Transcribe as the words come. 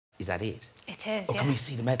Is that it? It is, Oh, can we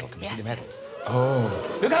see the medal? Can we see the medal? Yes.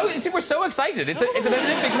 Oh. Look how... See, we're so excited. It's an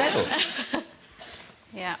Olympic medal.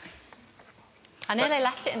 Yeah. I know they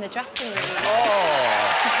left it in the dressing room. Oh.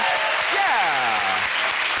 Yeah.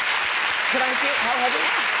 Can I feel how heavy?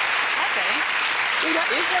 Yeah, heavy. Yeah, that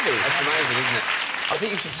is heavy. That's amazing, isn't it? I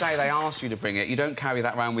think you should say they asked you to bring it. You don't carry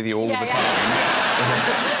that around with you all the time.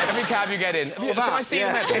 Every cab you get in. Can I see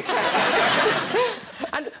the medal?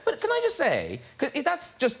 But can I just say, because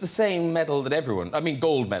that's just the same medal that everyone... I mean,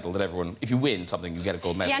 gold medal that everyone... If you win something, you get a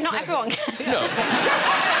gold medal. Yeah, not everyone. No.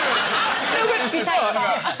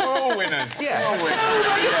 We're all winners. Yeah. All winners.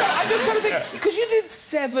 No, I just got to think... Because you did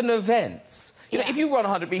 7 events. You know, if you run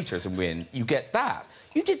 100 metres and win, you get that.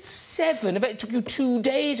 You did 7 events. It took you 2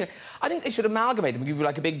 days. I think they should amalgamate them and give you,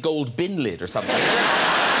 like, a big gold bin lid or something.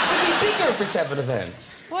 It should be bigger for 7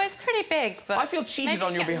 events. Well, it's pretty big, but... I feel cheated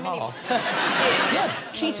on your behalf. Yeah,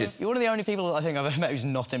 cheated. You're one of the only people I think I've ever met who's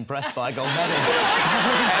not impressed by a gold medal.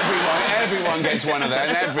 Everyone gets one of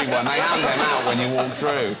them. Everyone. They hand them out when you walk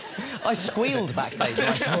through. I squealed backstage when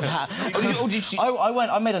I saw that. Did you...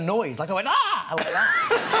 I made a noise, like I went, ah! Like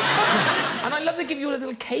that. And I love they give you a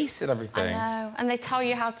little case and everything. I know. And they tell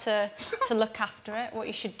you how to look after it, what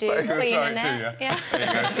you should do, They're gonna throw cleaning it it. to you. Yeah.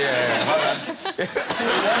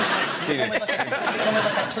 There you go. Come with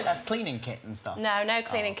like a cleaning kit and stuff. No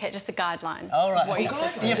cleaning kit, just a guideline. Oh, right. What you Do you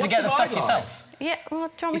have to get the stuff yourself? Yeah, well,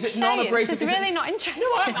 do you want me Is to it show you? non-abrasive? This is really not interesting.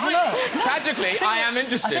 Tragically, I am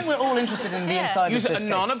interested. I think we're all interested in the inside Use of this a case.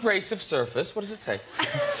 non-abrasive surface. What does it say?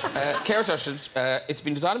 Care assertions. It's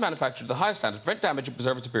been designed and manufactured to the highest standard, prevent damage and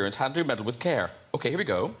preserve its appearance. Handle your metal with care. OK, here we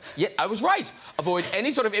go. Yeah, I was right. Avoid any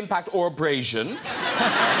sort of impact or abrasion.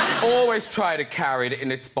 Always try to carry it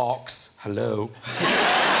in its box. Hello.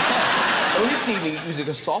 Only cleaning using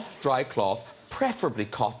a soft, dry cloth, preferably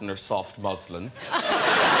cotton or soft muslin.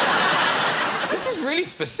 This is really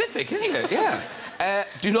specific, isn't it? Yeah.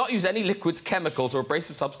 Do not use any liquids, chemicals or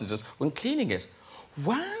abrasive substances when cleaning it.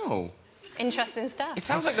 Wow. Interesting stuff. It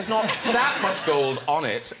sounds like there's not that much gold on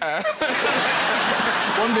it.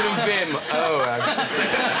 One bit of vim. Oh,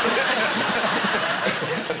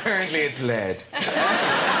 apparently it's lead.